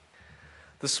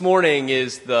This morning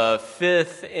is the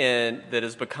fifth that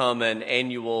has become an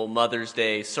annual Mother's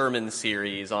Day sermon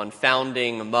series on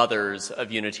founding mothers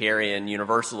of Unitarian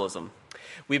Universalism.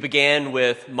 We began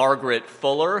with Margaret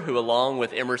Fuller, who along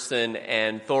with Emerson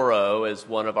and Thoreau is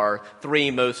one of our three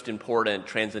most important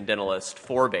transcendentalist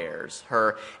forebears.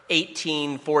 Her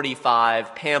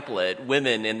 1845 pamphlet,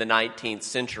 Women in the 19th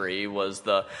Century, was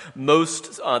the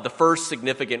first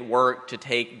significant work to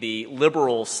take the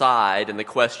liberal side in the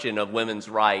question of women's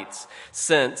rights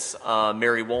since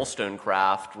Mary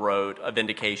Wollstonecraft wrote A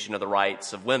Vindication of the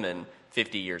Rights of Women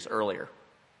 50 years earlier.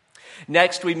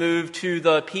 Next, we move to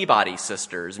the Peabody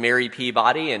sisters. Mary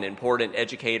Peabody, an important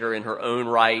educator in her own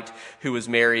right, who was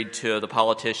married to the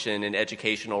politician and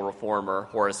educational reformer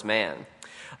Horace Mann.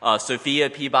 Sophia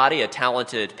Peabody, a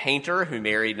talented painter who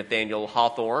married Nathaniel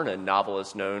Hawthorne, a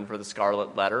novelist known for The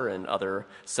Scarlet Letter and other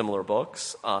similar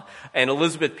books. And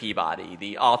Elizabeth Peabody,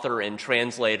 the author and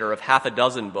translator of half a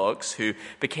dozen books, who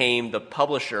became the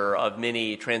publisher of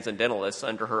many transcendentalists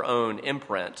under her own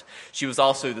imprint. She was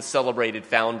also the celebrated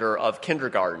founder of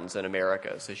kindergartens in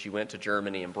America, so she went to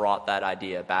Germany and brought that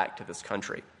idea back to this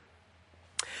country.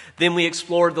 Then we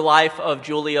explored the life of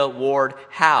Julia Ward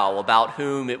Howe, about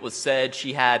whom it was said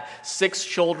she had 6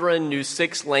 children, knew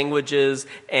 6 languages,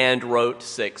 and wrote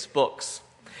 6 books.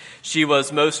 She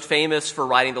was most famous for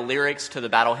writing the lyrics to the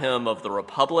Battle Hymn of the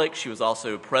Republic. She was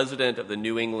also president of the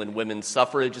New England Women's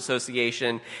Suffrage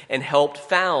Association and helped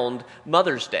found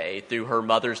Mother's Day through her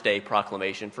Mother's Day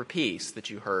Proclamation for Peace that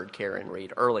you heard Karen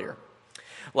read earlier.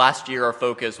 Last year, our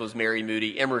focus was Mary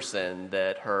Moody Emerson,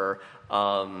 that her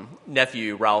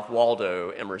nephew, Ralph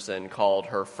Waldo Emerson, called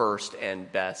his first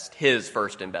and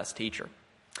best teacher.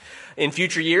 In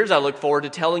future years, I look forward to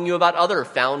telling you about other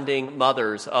founding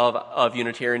mothers of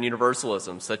Unitarian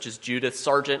Universalism, such as Judith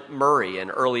Sargent Murray, an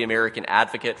early American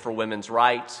advocate for women's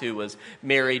rights who was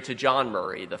married to John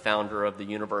Murray, the founder of the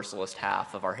Universalist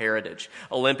half of our heritage.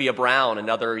 Olympia Brown,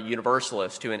 another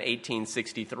Universalist who in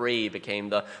 1863 became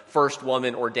the first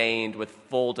woman ordained with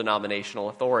full denominational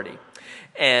authority.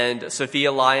 And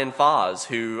Sophia Lyon Fahs,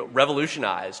 who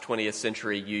revolutionized 20th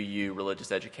century UU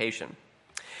religious education.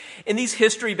 In these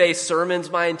history-based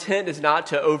sermons, my intent is not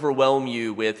to overwhelm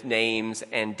you with names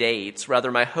and dates.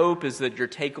 Rather, my hope is that your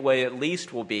takeaway at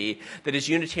least will be that as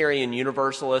Unitarian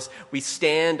Universalists, we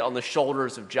stand on the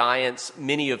shoulders of giants,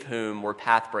 many of whom were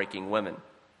path-breaking women.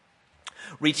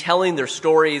 Retelling their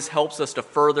stories helps us to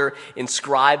further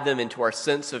inscribe them into our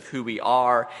sense of who we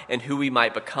are and who we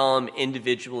might become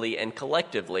individually and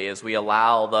collectively as we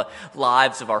allow the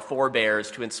lives of our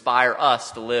forebears to inspire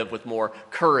us to live with more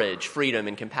courage, freedom,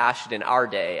 and compassion in our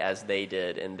day as they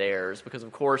did in theirs. Because,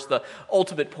 of course, the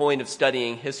ultimate point of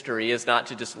studying history is not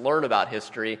to just learn about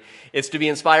history, it's to be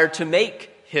inspired to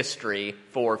make history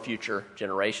for future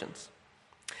generations.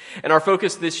 And our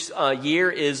focus this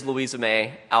year is Louisa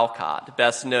May Alcott,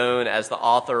 best known as the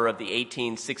author of the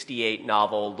 1868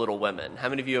 novel Little Women. How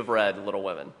many of you have read Little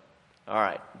Women? All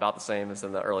right, about the same as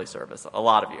in the early service, a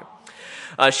lot of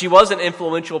you. She was an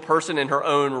influential person in her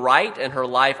own right, and her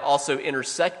life also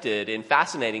intersected in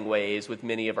fascinating ways with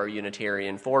many of our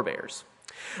Unitarian forebears.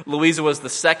 Louisa was the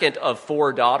second of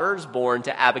 4 daughters born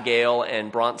to Abigail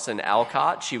and Bronson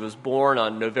Alcott. She was born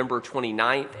on November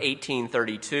 29,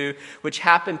 1832, which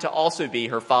happened to also be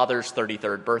her father's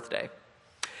 33rd birthday.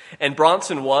 And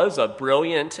Bronson was a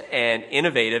brilliant and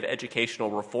innovative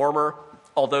educational reformer,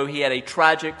 although he had a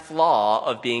tragic flaw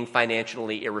of being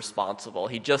financially irresponsible.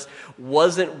 He just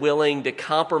wasn't willing to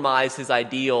compromise his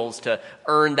ideals to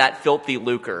earn that filthy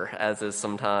lucre, as is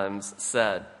sometimes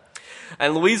said.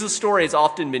 And Louisa's story has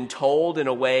often been told in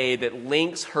a way that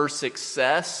links her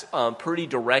success pretty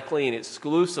directly and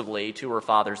exclusively to her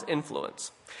father's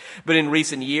influence. But in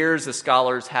recent years, as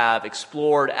scholars have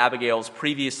explored Abigail's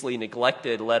previously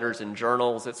neglected letters and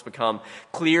journals, it's become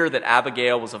clear that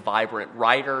Abigail was a vibrant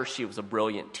writer. She was a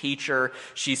brilliant teacher.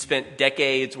 She spent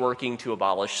decades working to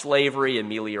abolish slavery,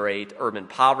 ameliorate urban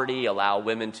poverty, allow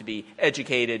women to be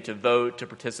educated, to vote, to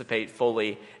participate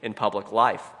fully in public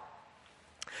life.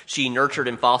 She nurtured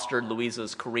and fostered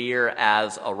Louisa's career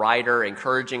as a writer,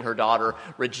 encouraging her daughter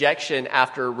rejection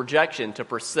after rejection to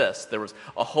persist. There was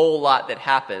a whole lot that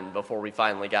happened before we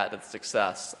finally got to the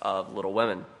success of Little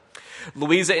Women.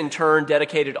 Louisa, in turn,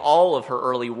 dedicated all of her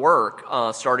early work,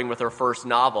 starting with her first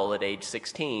novel at age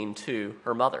 16, to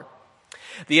her mother.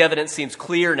 The evidence seems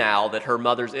clear now that her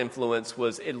mother's influence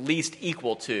was at least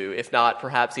equal to, if not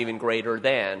perhaps even greater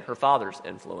than, her father's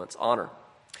influence on her.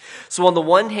 So on the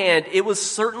one hand, it was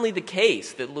certainly the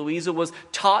case that Louisa was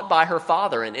taught by her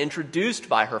father and introduced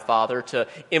by her father to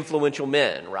influential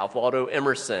men, Ralph Waldo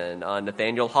Emerson,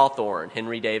 Nathaniel Hawthorne,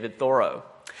 Henry David Thoreau.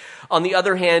 On the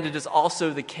other hand, it is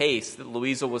also the case that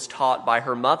Louisa was taught by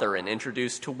her mother and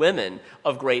introduced to women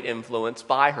of great influence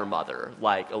by her mother,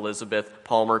 like Elizabeth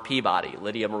Palmer Peabody,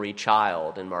 Lydia Marie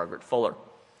Child, and Margaret Fuller.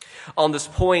 On this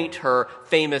point, her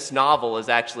famous novel is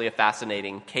actually a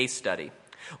fascinating case study.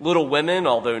 Little Women,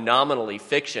 although nominally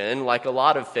fiction, like a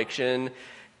lot of fiction,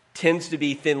 tends to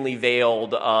be thinly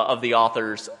veiled of the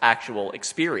author's actual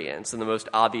experience. And the most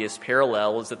obvious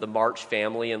parallel is that the March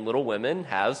family in Little Women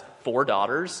has 4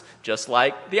 daughters, just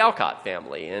like the Alcott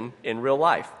family in real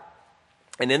life.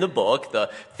 And in the book, the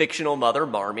fictional mother,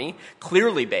 Marmee,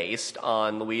 clearly based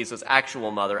on Louisa's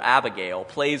actual mother, Abigail,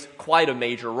 plays quite a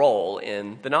major role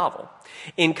in the novel.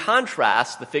 In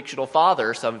contrast, the fictional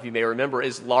father, some of you may remember,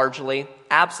 is largely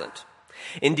absent.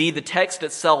 Indeed, the text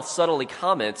itself subtly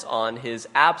comments on his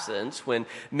absence when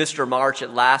Mr. March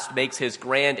at last makes his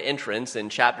grand entrance in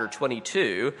chapter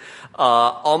 22.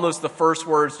 Almost the first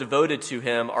words devoted to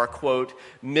him are, quote,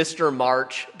 "Mr.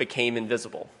 March became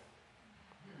invisible."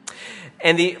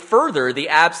 And the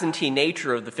absentee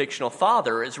nature of the fictional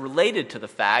father is related to the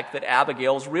fact that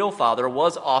Abigail's real father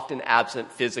was often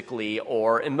absent physically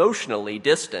or emotionally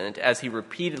distant, as he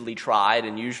repeatedly tried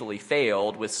and usually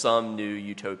failed with some new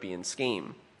utopian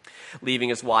scheme, leaving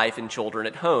his wife and children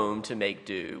at home to make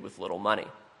do with little money.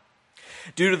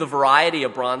 Due to the variety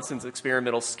of Bronson's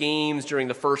experimental schemes, during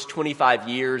the first 25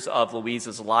 years of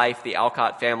Louisa's life, the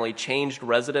Alcott family changed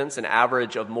residence an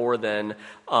average of more than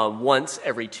once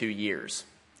every 2 years.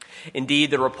 Indeed,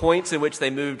 there were points in which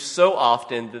they moved so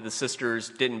often that the sisters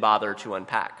didn't bother to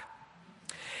unpack.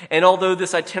 And although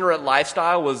this itinerant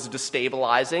lifestyle was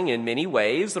destabilizing in many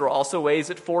ways, there were also ways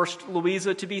it forced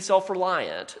Louisa to be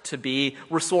self-reliant, to be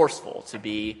resourceful, to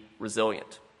be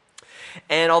resilient.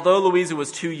 And although Louisa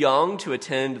was too young to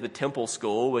attend the Temple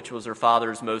School, which was her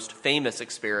father's most famous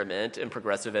experiment in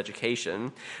progressive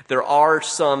education, there are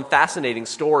some fascinating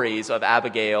stories of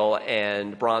Abigail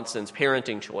and Bronson's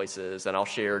parenting choices, and I'll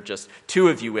share just 2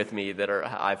 of you with me that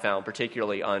I found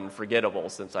particularly unforgettable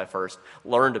since I first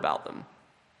learned about them.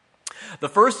 The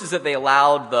first is that they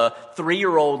allowed the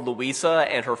 3-year-old Louisa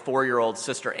and her 4-year-old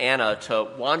sister Anna to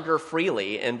wander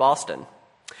freely in Boston,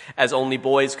 as only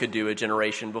boys could do a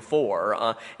generation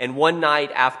before. And one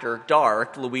night after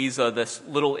dark, Louisa, this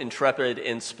little intrepid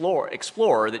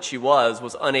explorer that she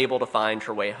was unable to find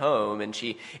her way home, and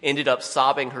she ended up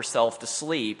sobbing herself to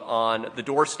sleep on the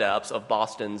doorsteps of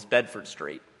Boston's Bedford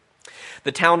Street.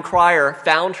 The town crier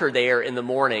found her there in the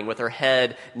morning with her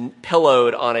head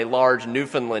pillowed on a large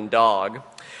Newfoundland dog,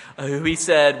 who he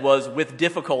said was with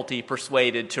difficulty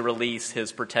persuaded to release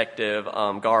his protective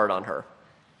guard on her.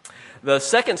 The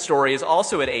second story is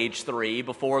also at age 3,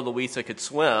 before Louisa could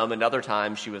swim. Another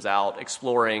time she was out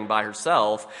exploring by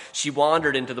herself. She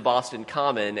wandered into the Boston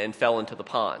Common and fell into the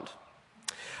pond.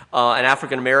 An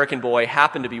African-American boy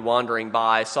happened to be wandering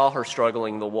by, saw her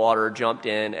struggling in the water, jumped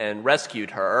in and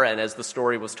rescued her. And as the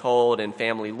story was told in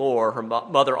family lore, her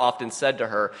mother often said to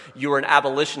her, "You were an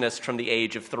abolitionist from the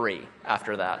age of 3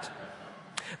 after that."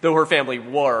 Though her family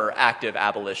were active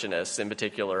abolitionists, in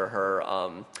particular her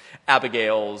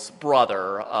Abigail's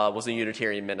brother was a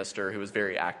Unitarian minister who was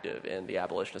very active in the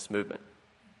abolitionist movement.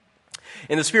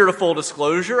 In the spirit of full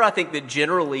disclosure, I think that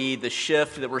generally the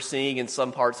shift that we're seeing in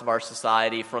some parts of our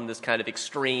society from this kind of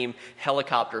extreme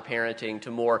helicopter parenting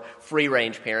to more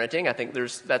free-range parenting, I think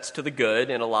that's to the good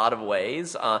in a lot of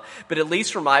ways. But at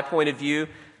least from my point of view,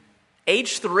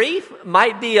 age 3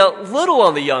 might be a little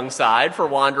on the young side for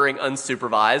wandering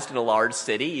unsupervised in a large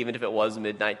city, even if it was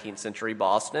mid-19th century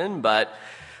Boston. But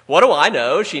what do I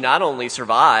know? She not only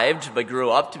survived, but grew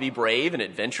up to be brave and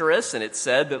adventurous, and it's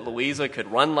said that Louisa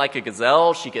could run like a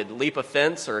gazelle, she could leap a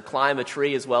fence or climb a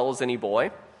tree as well as any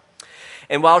boy.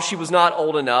 And while she was not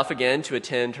old enough, again, to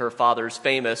attend her father's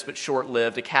famous but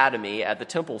short-lived academy at the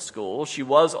Temple School, she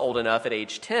was old enough at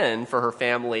age 10 for her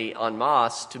family en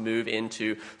masse to move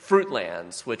into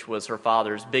Fruitlands, which was her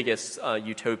father's biggest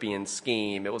utopian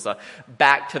scheme. It was a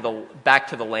back to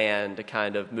the land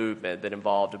kind of movement that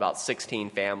involved about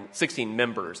 16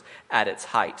 members at its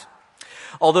height.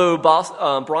 Although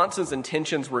Bronson's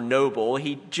intentions were noble,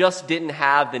 he just didn't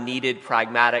have the needed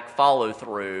pragmatic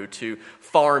follow-through to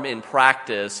farm in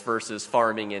practice versus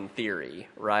farming in theory,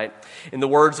 right? In the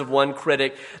words of one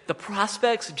critic, the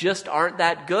prospects just aren't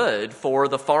that good for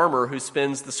the farmer who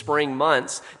spends the spring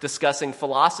months discussing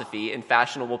philosophy in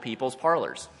fashionable people's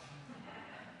parlors.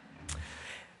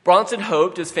 Bronson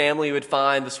hoped his family would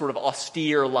find the sort of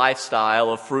austere lifestyle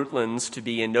of Fruitlands to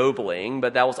be ennobling,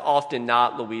 but that was often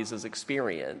not Louisa's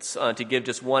experience. To give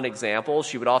just one example,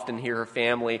 she would often hear her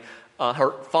family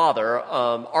her father,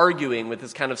 arguing with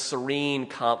this kind of serene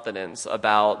confidence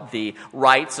about the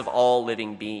rights of all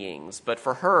living beings. But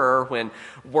for her, when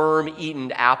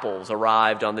worm-eaten apples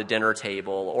arrived on the dinner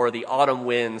table, or the autumn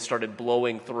wind started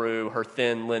blowing through her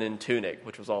thin linen tunic,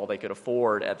 which was all they could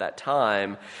afford at that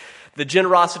time, the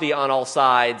generosity on all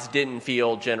sides didn't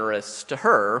feel generous to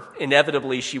her.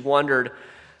 Inevitably, she wondered,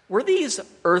 were these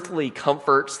earthly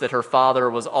comforts that her father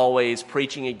was always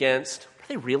preaching against, were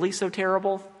they really so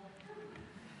terrible?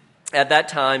 At that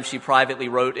time, she privately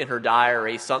wrote in her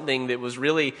diary something that was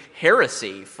really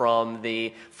heresy from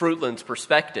the Fruitlands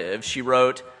perspective. She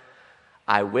wrote,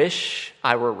 "I wish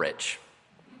I were rich.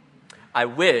 I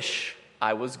wish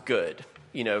I was good."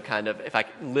 Kind of if I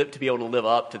live to be able to live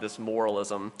up to this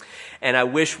moralism. And I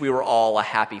wish we were all a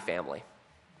happy family.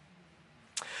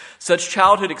 Such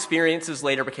childhood experiences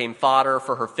later became fodder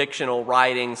for her fictional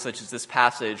writings, such as this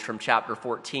passage from chapter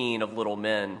 14 of Little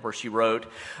Men, where she wrote,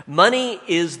 "Money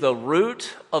is the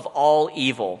root of all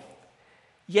evil,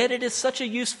 yet it is such a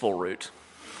useful root.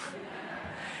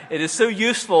 It is so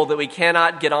useful that we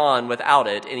cannot get on without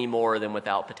it any more than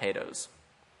without potatoes."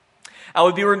 I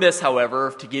would be remiss,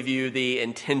 however, to give you the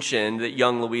intention that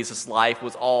young Louisa's life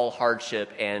was all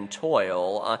hardship and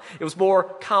toil. It was more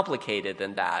complicated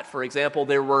than that. For example,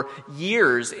 there were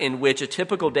years in which a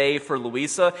typical day for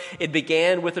Louisa, it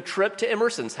began with a trip to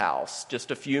Emerson's house,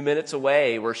 just a few minutes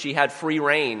away, where she had free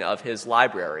reign of his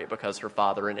library because her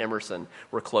father and Emerson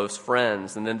were close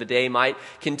friends. And then the day might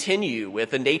continue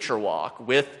with a nature walk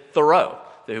with Thoreau,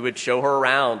 who would show her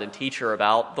around and teach her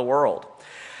about the world.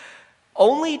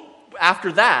 Only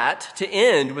after that, to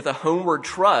end with a homeward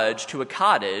trudge to a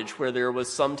cottage where there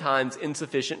was sometimes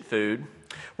insufficient food,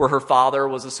 where her father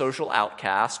was a social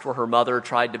outcast, where her mother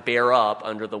tried to bear up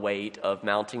under the weight of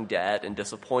mounting debt and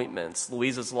disappointments.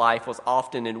 Louisa's life was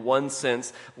often, in one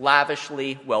sense,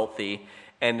 lavishly wealthy,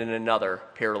 and in another,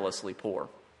 perilously poor.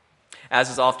 As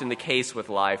is often the case with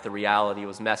life, the reality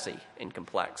was messy and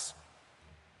complex.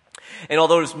 And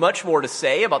although there's much more to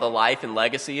say about the life and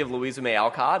legacy of Louisa May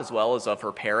Alcott, as well as of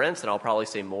her parents, and I'll probably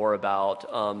say more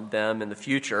about them in the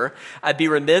future, I'd be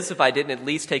remiss if I didn't at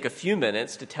least take a few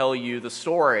minutes to tell you the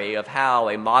story of how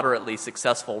a moderately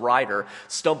successful writer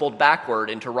stumbled backward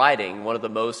into writing one of the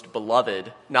most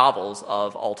beloved novels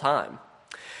of all time.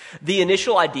 The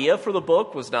initial idea for the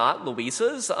book was not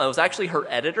Louisa's. It was actually her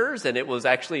editor's, and it was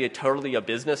actually totally a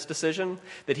business decision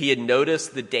that he had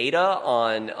noticed the data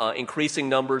on increasing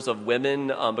numbers of women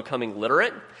becoming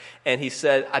literate, and he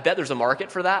said, I bet there's a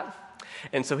market for that.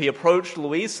 And so he approached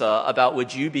Louisa about,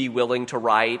 would you be willing to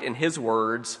write, in his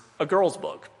words, a girl's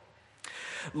book?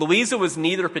 Louisa was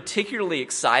neither particularly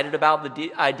excited about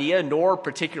the idea nor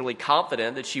particularly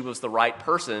confident that she was the right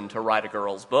person to write a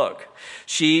girl's book.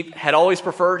 She had always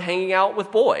preferred hanging out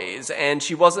with boys, and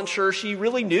she wasn't sure she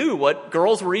really knew what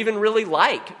girls were even really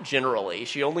like, generally.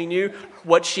 She only knew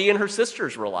what she and her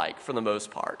sisters were like, for the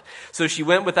most part. So she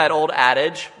went with that old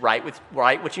adage, write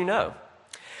what you know.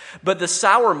 But the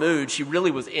sour mood she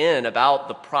really was in about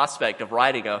the prospect of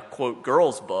writing a, quote,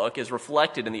 girl's book is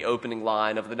reflected in the opening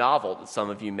line of the novel that some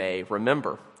of you may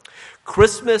remember.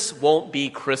 "Christmas won't be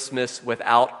Christmas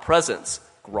without presents,"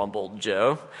 grumbled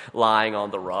Joe, lying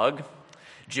on the rug.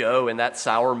 Joe, in that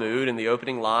sour mood in the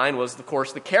opening line, was, of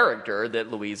course, the character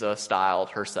that Louisa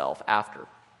styled herself after.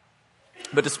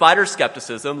 But despite her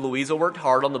skepticism, Louisa worked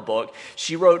hard on the book.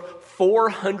 She wrote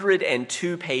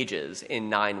 402 pages in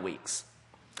 9 weeks.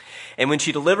 And when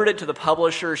she delivered it to the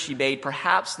publisher, she made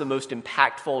perhaps the most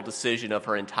impactful decision of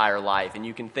her entire life. And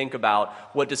you can think about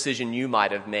what decision you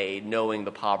might have made knowing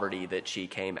the poverty that she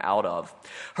came out of.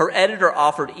 Her editor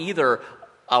offered either,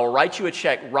 I will write you a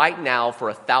check right now for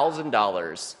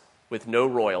 $1,000 with no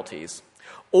royalties,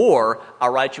 or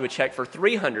I'll write you a check for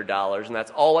 $300 and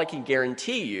that's all I can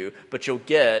guarantee you, but you'll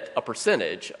get a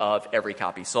percentage of every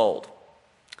copy sold.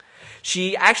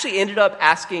 She actually ended up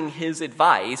asking his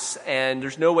advice, and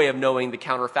there's no way of knowing the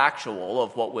counterfactual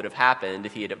of what would have happened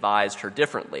if he had advised her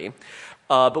differently.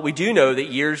 But we do know that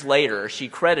years later, she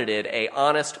credited an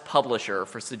honest publisher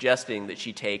for suggesting that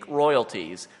she take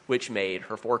royalties, which made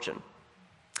her fortune.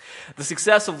 The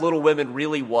success of Little Women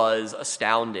really was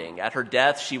astounding. At her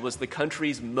death, she was the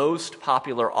country's most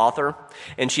popular author,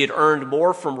 and she had earned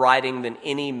more from writing than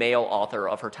any male author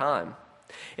of her time.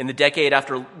 In the decade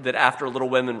after Little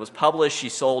Women was published, she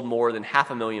sold more than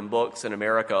 500,000 books in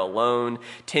America alone.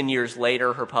 10 years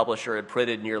later, her publisher had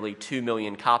printed nearly 2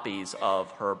 million copies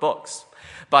of her books.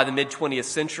 By the mid-20th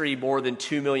century, more than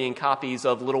 2 million copies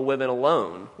of Little Women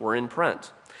alone were in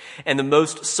print. And the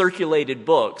most circulated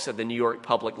books at the New York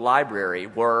Public Library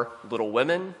were Little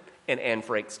Women and Anne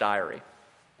Frank's diary.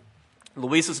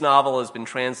 Louisa's novel has been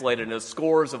translated into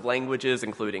scores of languages,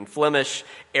 including Flemish,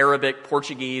 Arabic,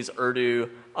 Portuguese, Urdu,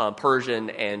 Persian,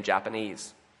 and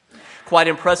Japanese. Quite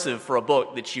impressive for a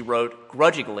book that she wrote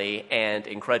grudgingly and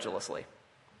incredulously.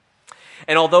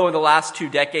 And although in the last 2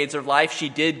 decades of life she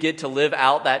did get to live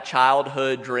out that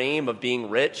childhood dream of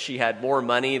being rich, she had more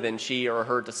money than she or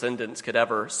her descendants could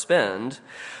ever spend.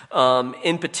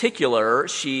 In particular,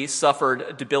 she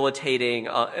suffered debilitating,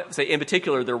 in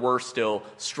particular there were still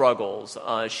struggles.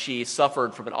 She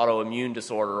suffered from an autoimmune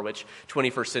disorder, which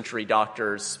 21st century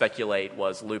doctors speculate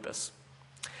was lupus.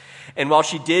 And while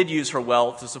she did use her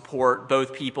wealth to support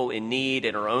both people in need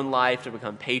in her own life, to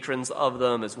become patrons of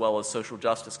them, as well as social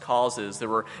justice causes, there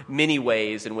were many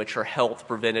ways in which her health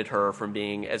prevented her from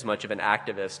being as much of an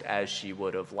activist as she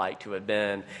would have liked to have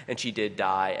been, and she did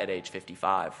die at age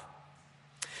 55.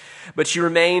 But she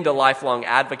remained a lifelong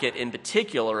advocate in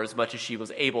particular, as much as she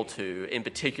was able to, in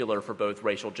particular for both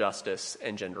racial justice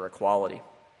and gender equality.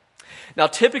 Now,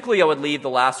 typically I would leave the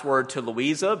last word to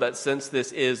Louisa, but since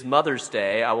this is Mother's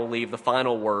Day, I will leave the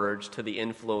final words to the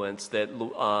influence that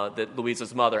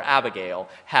Louisa's mother, Abigail,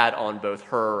 had on both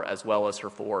her as well as her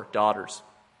 4 daughters.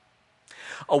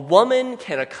 A woman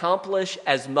can accomplish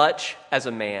as much as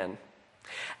a man.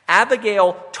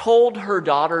 Abigail told her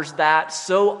daughters that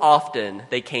so often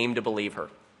they came to believe her.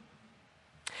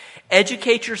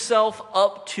 Educate yourself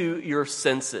up to your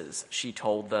senses, she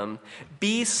told them.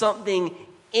 Be something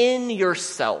in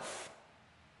yourself.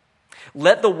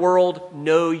 Let the world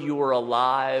know you are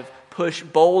alive. Push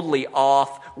boldly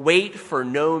off. Wait for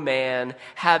no man.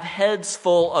 Have heads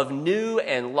full of new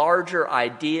and larger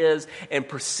ideas and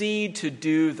proceed to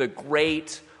do the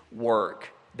great work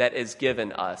that is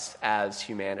given us as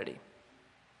humanity.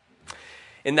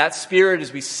 In that spirit,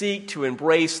 as we seek to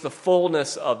embrace the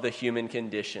fullness of the human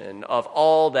condition, of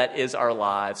all that is our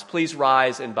lives, please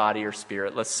rise in body or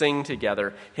spirit. Let's sing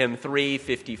together hymn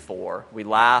 354. We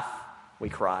laugh, we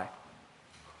cry.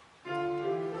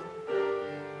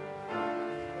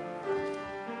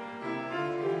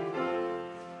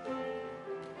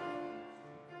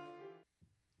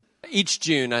 Each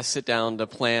June, I sit down to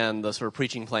plan the sort of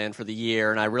preaching plan for the year,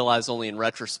 and I realize only in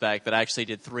retrospect that I actually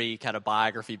did 3 kind of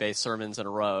biography-based sermons in a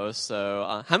row.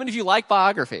 So how many of you like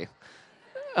biography?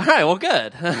 All right, well,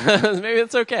 good. Maybe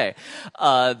that's okay.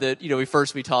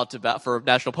 We talked about for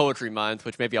National Poetry Month,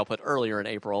 which maybe I'll put earlier in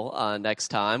April next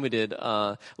time. We did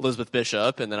Elizabeth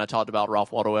Bishop, and then I talked about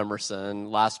Ralph Waldo Emerson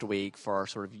last week for our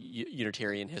sort of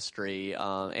Unitarian history,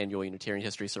 annual Unitarian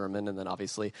history sermon, and then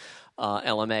obviously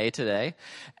LMA today.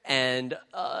 And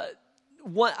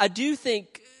I do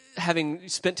think, having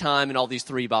spent time in all these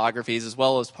 3 biographies, as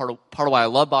well as part of why I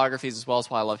love biographies, as well as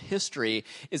why I love history,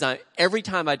 is every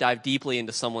time I dive deeply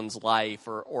into someone's life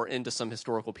or into some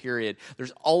historical period,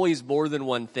 there's always more than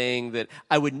one thing that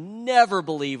I would never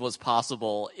believe was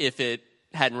possible if it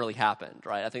hadn't really happened,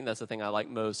 right? I think that's the thing I like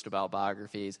most about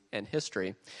biographies and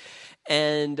history.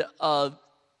 And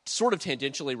sort of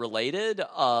tangentially related,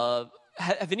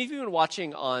 have any of you been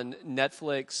watching on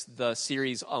Netflix the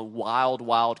series on Wild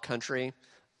Wild Country?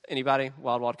 Anybody?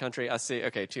 Wild Wild Country? I see.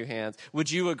 Okay, 2 hands. Would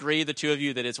you agree, the 2 of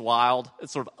you, that it's wild?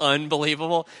 It's sort of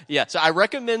unbelievable? Yeah, so I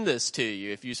recommend this to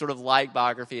you if you sort of like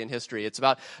biography and history. It's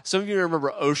about, some of you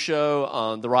remember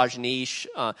Osho, the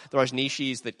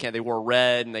Rajneeshis that they wore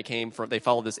red, and they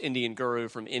followed this Indian guru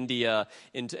from India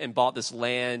and bought this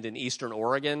land in eastern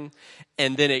Oregon,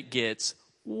 and then it gets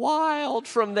wild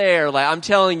from there. Like, I'm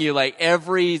telling you, like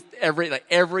every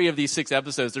of these 6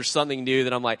 episodes, there's something new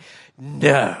that I'm like,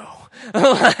 no.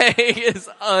 Like, it's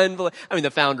unbelievable. I mean,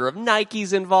 the founder of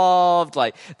Nike's involved.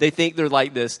 Like, they think they're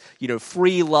like this,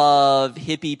 free love,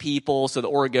 hippie people. So the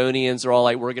Oregonians are all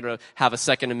like, we're going to have a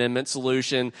Second Amendment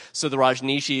solution. So the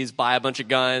Rajneeshis buy a bunch of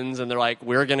guns, and they're like,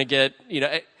 we're going to get,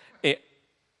 anyway,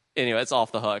 it's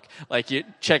off the hook. Like,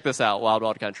 check this out, Wild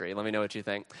Wild Country. Let me know what you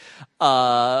think.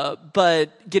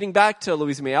 But getting back to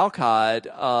Louisa May Alcott,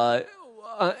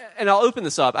 and I'll open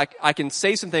this up. I can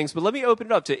say some things, but let me open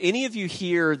it up to any of you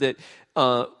here that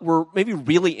were maybe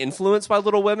really influenced by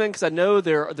Little Women, because I know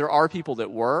there are people that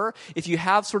were. If you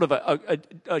have sort of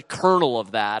a kernel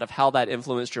of that, of how that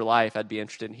influenced your life, I'd be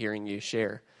interested in hearing you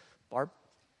share. Barb?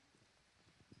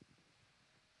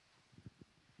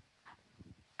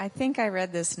 I think I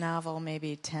read this novel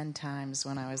maybe 10 times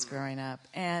when I was growing up.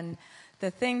 And the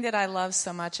thing that I loved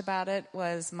so much about it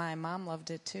was my mom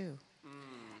loved it too.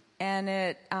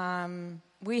 And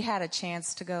we had a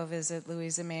chance to go visit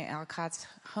Louisa May Alcott's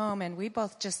home, and we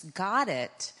both just got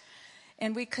it.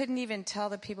 And we couldn't even tell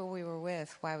the people we were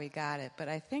with why we got it. But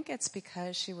I think it's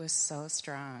because she was so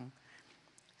strong,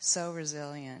 so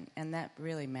resilient, and that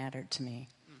really mattered to me.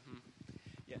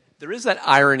 There is that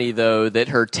irony, though, that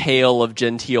her tale of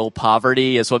genteel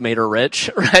poverty is what made her rich,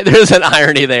 right? There's an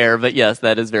irony there, but yes,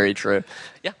 that is very true.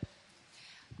 Yeah.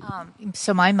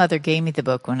 So my mother gave me the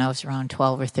book when I was around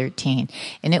 12 or 13,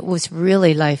 and it was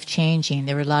really life-changing.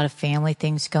 There were a lot of family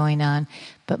things going on,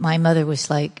 but my mother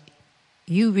was like,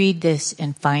 you read this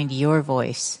and find your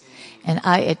voice. And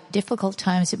at difficult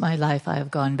times in my life, I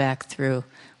have gone back through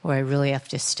where I really have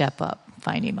to step up,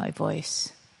 finding my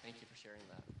voice.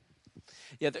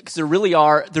 Yeah, because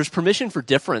there's permission for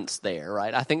difference there,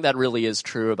 right? I think that really is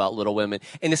true about Little Women.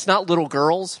 And it's not little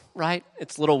girls, right?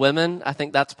 It's Little Women. I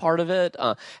think that's part of it.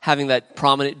 Having that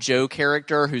prominent Joe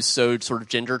character who's so sort of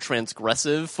gender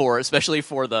transgressive especially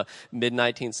for the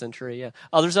mid-19th century. Yeah.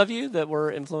 Others of you that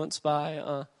were influenced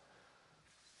by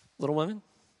Little Women?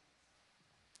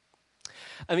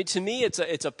 I mean, to me,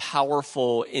 it's a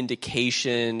powerful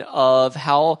indication of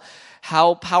how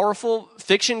powerful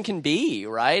fiction can be,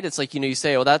 right? It's like, you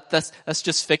say, oh, that's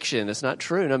just fiction. It's not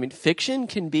true. And I mean, fiction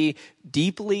can be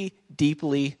deeply,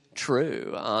 deeply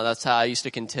true. That's how I used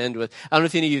to contend with. I don't know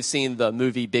if any of you have seen the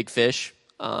movie Big Fish.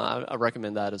 I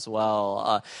recommend that as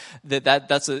well.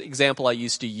 That's an example I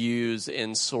used to use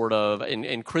in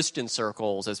in Christian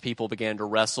circles as people began to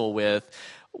wrestle with,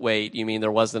 wait, you mean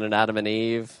there wasn't an Adam and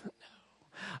Eve?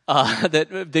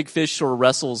 That Big Fish sort of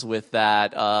wrestles with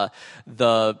that,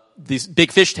 these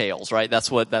big fish tails, right? That's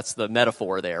the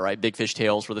metaphor there, right? Big fish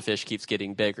tails where the fish keeps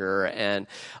getting bigger. And,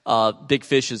 Big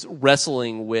Fish is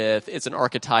wrestling with, it's an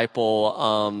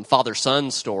archetypal,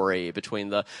 father-son story between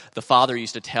the father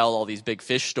used to tell all these big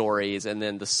fish stories, and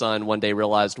then the son one day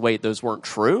realized, wait, those weren't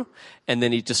true. And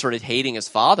then he just started hating his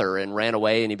father and ran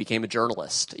away, and he became a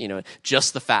journalist,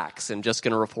 just the facts. I'm just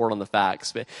going to report on the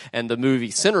facts. And the movie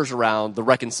centers around the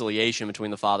reconciliation between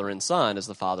the father and son as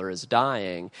the father is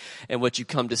dying. And what you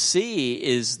come to see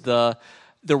is there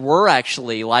were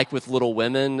actually, like with Little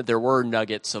Women, there were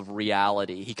nuggets of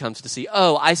reality. He comes to see,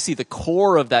 oh, I see the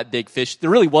core of that big fish. There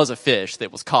really was a fish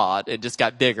that was caught. It just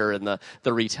got bigger in the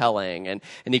retelling. And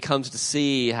he comes to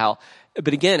see how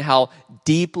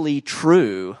deeply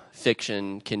true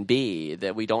fiction can be,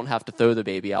 that we don't have to throw the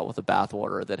baby out with the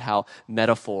bathwater, that how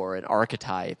metaphor and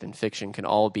archetype and fiction can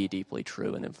all be deeply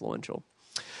true and influential.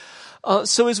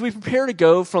 So as we prepare to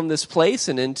go from this place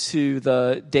and into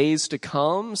the days to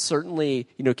come, certainly,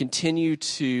 continue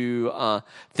to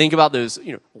think about those,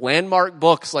 landmark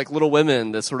books like Little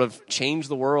Women that sort of change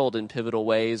the world in pivotal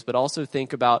ways, but also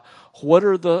think about what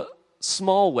are the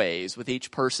small ways with each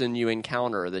person you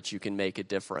encounter that you can make a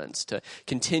difference, to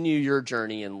continue your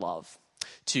journey in love,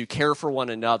 to care for one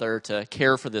another, to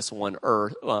care for this one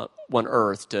earth,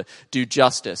 to do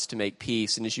justice, to make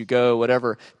peace. And as you go,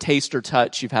 whatever taste or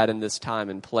touch you've had in this time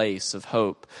and place of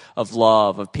hope, of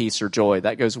love, of peace or joy,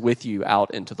 that goes with you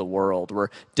out into the world. We're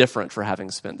different for having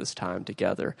spent this time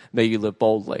together. May you live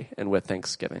boldly and with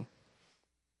thanksgiving.